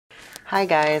Hi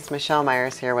guys, Michelle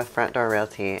Myers here with Front Door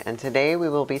Realty, and today we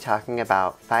will be talking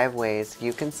about 5 ways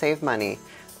you can save money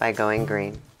by going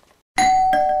green.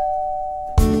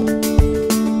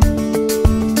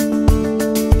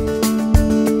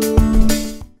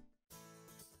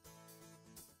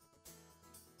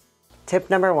 Tip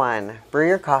number 1, brew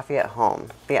your coffee at home.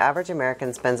 The average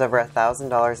American spends over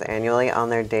 $1,000 annually on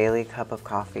their daily cup of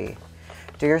coffee.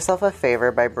 Do yourself a favor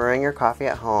by brewing your coffee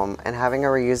at home and having a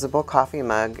reusable coffee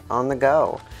mug on the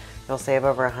go. You'll save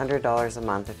over $100 a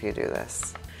month if you do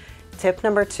this. Tip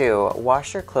number 2,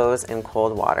 wash your clothes in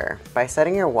cold water. By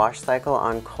setting your wash cycle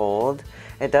on cold,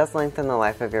 it does lengthen the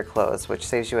life of your clothes, which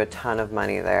saves you a ton of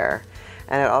money there.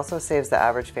 And it also saves the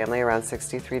average family around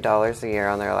 $63 a year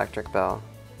on their electric bill.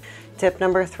 Tip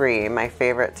number 3, my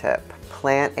favorite tip,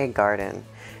 plant a garden.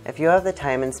 If you have the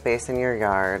time and space in your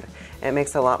yard, it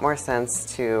makes a lot more sense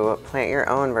to plant your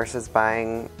own versus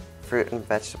buying fruit and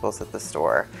vegetables at the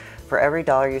store. For every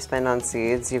dollar you spend on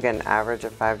seeds, you get an average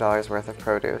of $5 worth of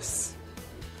produce.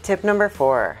 Tip number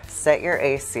 4, set your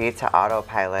AC to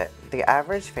autopilot. The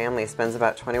average family spends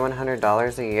about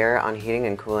 $2,100 a year on heating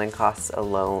and cooling costs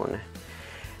alone.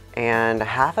 And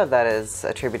half of that is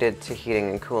attributed to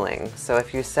heating and cooling. So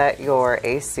if you set your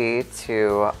AC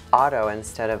to auto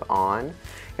instead of on,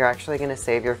 you're actually going to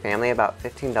save your family about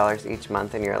 $15 each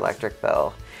month in your electric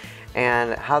bill.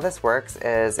 And how this works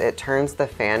is it turns the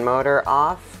fan motor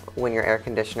off when your air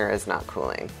conditioner is not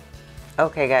cooling.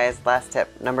 Okay guys, last tip,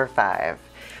 number 5.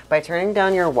 By turning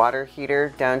down your water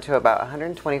heater down to about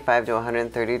 125 to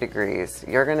 130 degrees,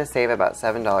 you're going to save about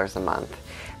 $7 a month.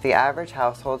 The average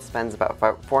household spends about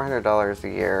 $400 a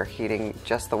year heating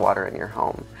just the water in your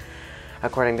home,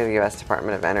 according to the U.S.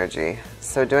 Department of Energy.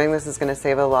 So doing this is going to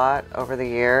save a lot over the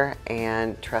year,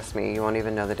 and trust me, you won't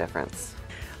even know the difference.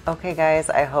 Okay guys,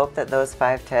 I hope that those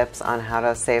 5 tips on how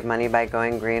to save money by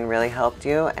going green really helped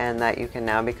you, and that you can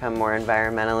now become more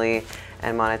environmentally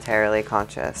and monetarily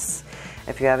conscious.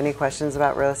 If you have any questions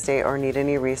about real estate or need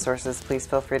any resources, please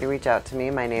feel free to reach out to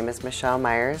me. My name is Michelle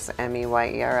Myers,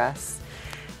 M-E-Y-E-R-S.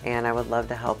 And I would love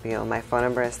to help you. My phone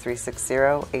number is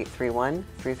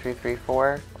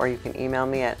 360-831-3334, or you can email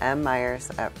me at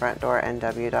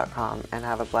mmyers@frontdoornw.com, and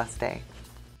have a blessed day.